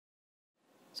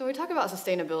So when we talk about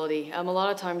sustainability, a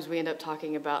lot of times we end up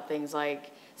talking about things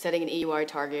like setting an EUI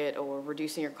target or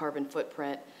reducing your carbon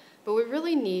footprint. But we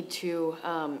really need to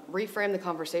reframe the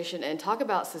conversation and talk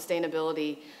about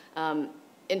sustainability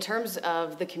in terms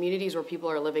of the communities where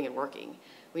people are living and working.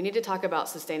 We need to talk about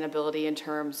sustainability in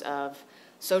terms of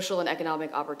social and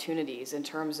economic opportunities, in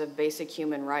terms of basic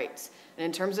human rights, and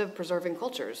in terms of preserving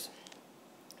cultures.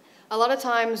 A lot of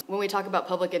times when we talk about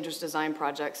public interest design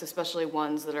projects, especially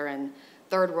ones that are in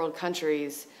third world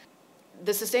countries,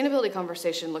 the sustainability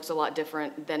conversation looks a lot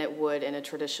different than it would in a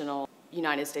traditional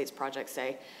United States project,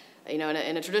 say. You know,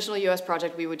 in a traditional US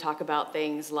project, we would talk about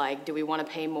things like, do we want to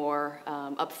pay more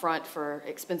upfront for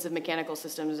expensive mechanical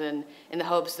systems in the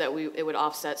hopes that it would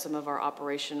offset some of our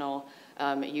operational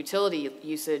utility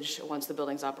usage once the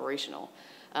building's operational.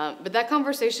 But that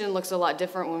conversation looks a lot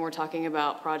different when we're talking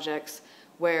about projects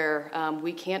where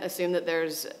we can't assume that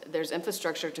there's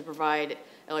infrastructure to provide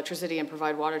electricity and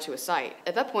provide water to a site.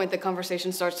 At that point, the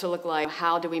conversation starts to look like,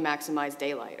 how do we maximize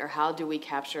daylight? Or how do we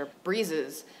capture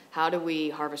breezes? How do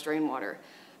we harvest rainwater?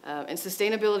 And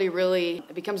sustainability really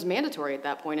becomes mandatory at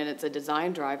that point, and it's a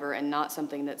design driver and not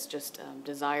something that's just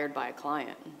desired by a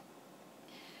client.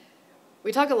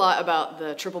 We talk a lot about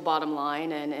the triple bottom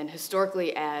line, and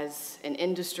historically as an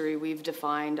industry, we've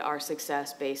defined our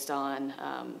success based on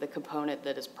the component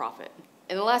that is profit.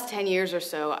 In the last 10 years or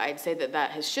so, I'd say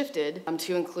that has shifted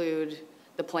to include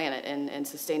the planet and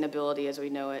sustainability as we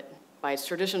know it by its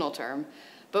traditional term.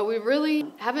 But we really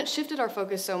haven't shifted our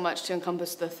focus so much to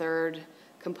encompass the third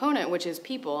component, which is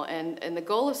people. And the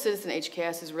goal of Citizen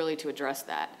HKS is really to address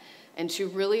that and to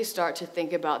really start to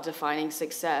think about defining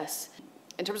success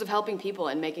in terms of helping people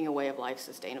and making a way of life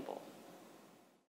sustainable.